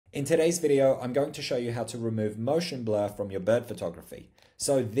In today's video, I'm going to show you how to remove motion blur from your bird photography.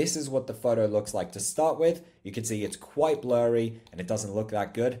 So this is what the photo looks like to start with. You can see it's quite blurry and it doesn't look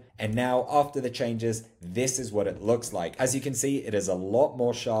that good. And now after the changes, this is what it looks like. As you can see, it is a lot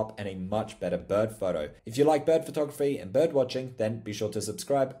more sharp and a much better bird photo. If you like bird photography and bird watching, then be sure to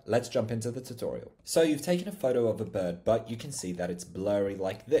subscribe. Let's jump into the tutorial. So you've taken a photo of a bird, but you can see that it's blurry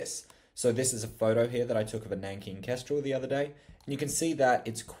like this. So this is a photo here that I took of a Nanking kestrel the other day. And you can see that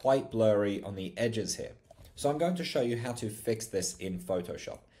it's quite blurry on the edges here. So I'm going to show you how to fix this in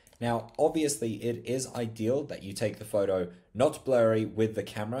Photoshop. Now, obviously it is ideal that you take the photo not blurry with the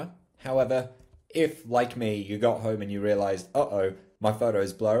camera. However, if like me, you got home and you realized, uh-oh, my photo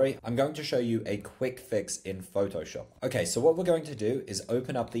is blurry, I'm going to show you a quick fix in Photoshop. Okay, so what we're going to do is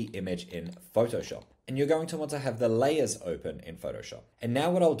open up the image in Photoshop. And you're going to want to have the layers open in Photoshop. And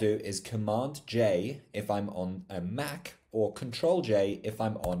now what I'll do is Command J if I'm on a Mac, or Control J if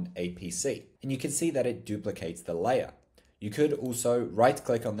I'm on a PC. And you can see that it duplicates the layer. You could also right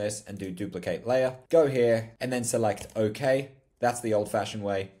click on this and do duplicate layer, go here and then select OK. That's the old fashioned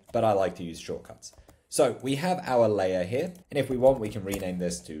way, but I like to use shortcuts. So we have our layer here, and if we want, we can rename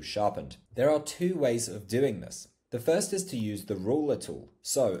this to sharpened. There are two ways of doing this. The first is to use the ruler tool.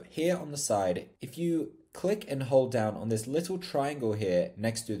 So here on the side, if you click and hold down on this little triangle here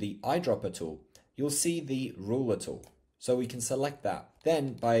next to the eyedropper tool, you'll see the ruler tool. So we can select that.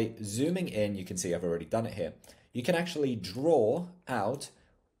 Then by zooming in, you can see I've already done it here. You can actually draw out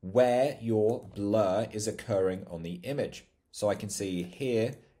where your blur is occurring on the image. So I can see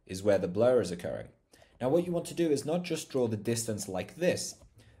here is where the blur is occurring. Now what you want to do is not just draw the distance like this,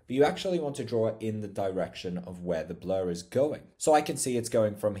 but you actually want to draw it in the direction of where the blur is going. So I can see it's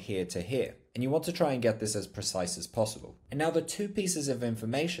going from here to here. And you want to try and get this as precise as possible. And now the two pieces of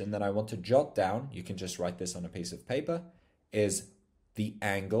information that I want to jot down, you can just write this on a piece of paper, is the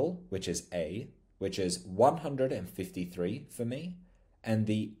angle, which is A, which is 153 for me, and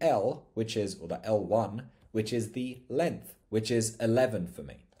the L, which is, or the L1, which is the length, which is 11 for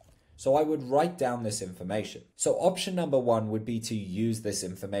me. So I would write down this information. So option number one would be to use this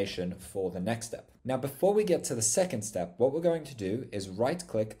information for the next step. Now, before we get to the second step, what we're going to do is right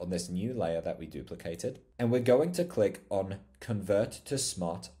click on this new layer that we duplicated, and we're going to click on Convert to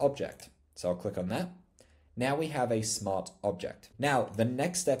Smart Object. So I'll click on that. Now we have a smart object. Now, the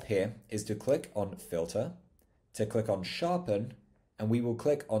next step here is to click on Filter, to click on Sharpen, and we will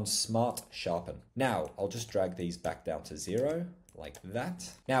click on Smart Sharpen. Now, I'll just drag these back down to 0. Like that.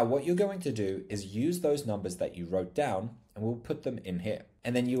 Now what you're going to do is use those numbers that you wrote down and we'll put them in here.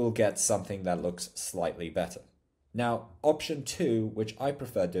 And then you will get something that looks slightly better. Now option 2, which I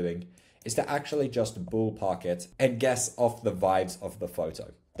prefer doing, is to actually just ballpark it and guess off the vibes of the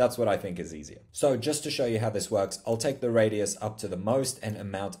photo. That's what I think is easier. So just to show you how this works, I'll take the radius up to the most and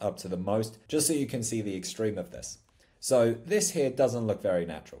amount up to the most, just so you can see the extreme of this. So this here doesn't look very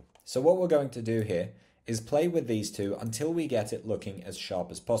natural. So what we're going to do here is play with these two until we get it looking as sharp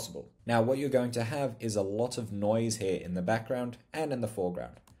as possible. Now what you're going to have is a lot of noise here in the background and in the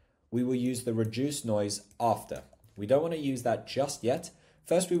foreground. We will use the reduce noise after. We don't want to use that just yet.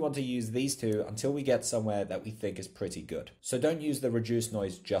 First we want to use these two until we get somewhere that we think is pretty good. So don't use the reduce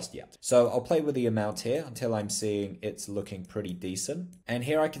noise just yet. So I'll play with the amount here until I'm seeing it's looking pretty decent. And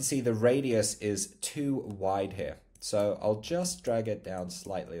here I can see the radius is too wide here. So I'll just drag it down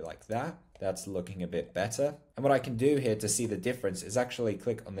slightly like that. That's looking a bit better. And what I can do here to see the difference is actually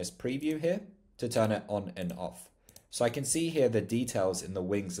click on this preview here to turn it on and off. So I can see here the details in the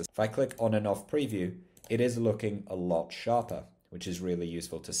wings. If I click on and off preview, it is looking a lot sharper, which is really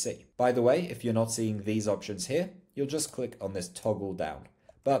useful to see. By the way, if you're not seeing these options here, you'll just click on this toggle down.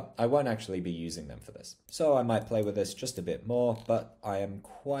 But I won't actually be using them for this. So I might play with this just a bit more, but I am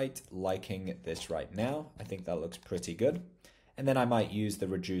quite liking this right now. I think that looks pretty good. And then I might use the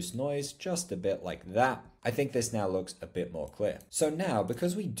reduce noise just a bit like that. I think this now looks a bit more clear. So now,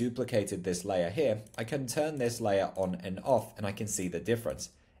 because we duplicated this layer here, I can turn this layer on and off and I can see the difference.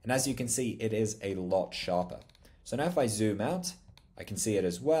 And as you can see, it is a lot sharper. So now if I zoom out, I can see it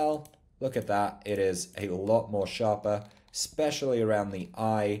as well. Look at that, it is a lot more sharper, especially around the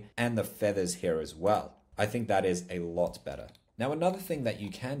eye and the feathers here as well. I think that is a lot better. Now another thing that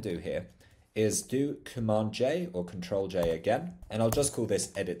you can do here is do Command J or Control J again, and I'll just call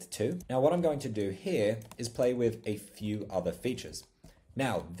this Edit 2. Now what I'm going to do here is play with a few other features.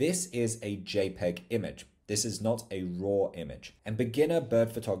 Now this is a JPEG image. This is not a raw image, and beginner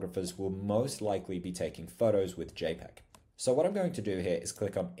bird photographers will most likely be taking photos with JPEG. So what I'm going to do here is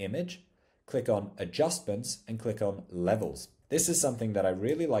click on Image, click on Adjustments, and click on Levels. This is something that I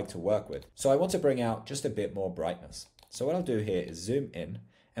really like to work with. So I want to bring out just a bit more brightness. So what I'll do here is zoom in,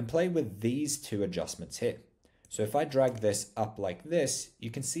 and play with these two adjustments here. So if I drag this up like this, you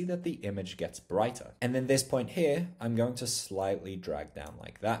can see that the image gets brighter. And then this point here, I'm going to slightly drag down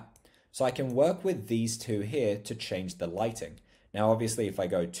like that. So I can work with these two here to change the lighting. Now, obviously, if I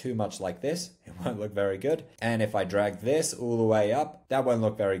go too much like this, it won't look very good. And if I drag this all the way up, that won't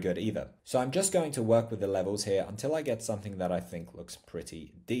look very good either. So I'm just going to work with the levels here until I get something that I think looks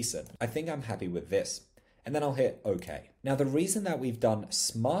pretty decent. I think I'm happy with this. And then I'll hit OK. Now, the reason that we've done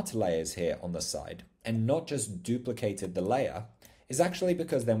smart layers here on the side and not just duplicated the layer is actually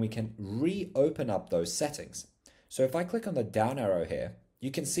because then we can reopen up those settings. So if I click on the down arrow here, you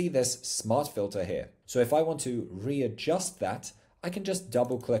can see this smart filter here. So if I want to readjust that, I can just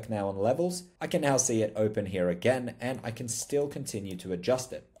double click now on levels. I can now see it open here again, and I can still continue to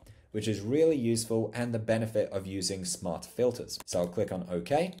adjust it, which is really useful and the benefit of using smart filters. So I'll click on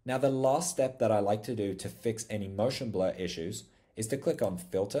OK. Now the last step that I like to do to fix any motion blur issues is to click on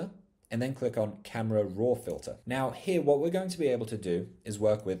filter and then click on camera raw filter. Now here, what we're going to be able to do is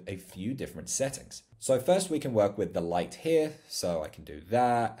work with a few different settings. So first we can work with the light here. So I can do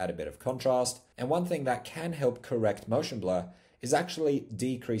that, add a bit of contrast. And one thing that can help correct motion blur is actually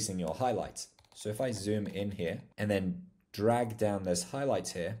decreasing your highlights. So if I zoom in here and then drag down those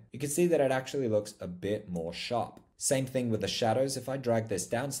highlights here, you can see that it actually looks a bit more sharp. Same thing with the shadows. If I drag this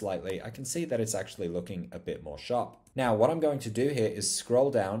down slightly, I can see that it's actually looking a bit more sharp. Now, what I'm going to do here is scroll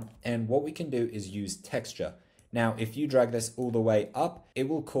down, and what we can do is use texture. Now, if you drag this all the way up, it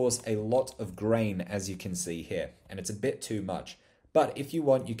will cause a lot of grain, as you can see here, and it's a bit too much. But if you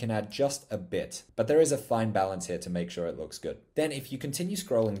want, you can add just a bit, but there is a fine balance here to make sure it looks good. Then if you continue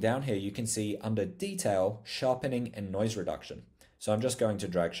scrolling down here, you can see under detail, sharpening and noise reduction. So I'm just going to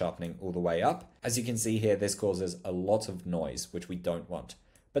drag sharpening all the way up. As you can see here, this causes a lot of noise, which we don't want.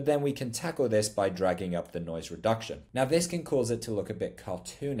 But then we can tackle this by dragging up the noise reduction. Now this can cause it to look a bit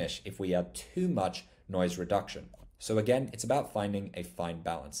cartoonish if we add too much noise reduction. So again, it's about finding a fine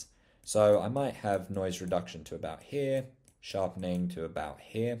balance. So I might have noise reduction to about here, sharpening to about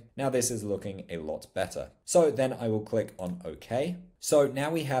here. Now this is looking a lot better. So then I will click on OK. So now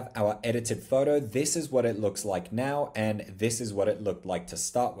we have our edited photo. This is what it looks like now, and this is what it looked like to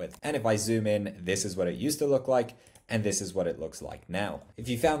start with. And if I zoom in, this is what it used to look like, and this is what it looks like now. If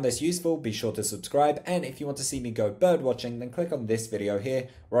you found this useful, be sure to subscribe, and if you want to see me go bird watching, then click on this video here,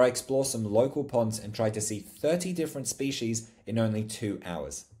 where I explore some local ponds and try to see 30 different species in only 2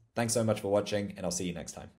 hours. Thanks so much for watching, and I'll see you next time.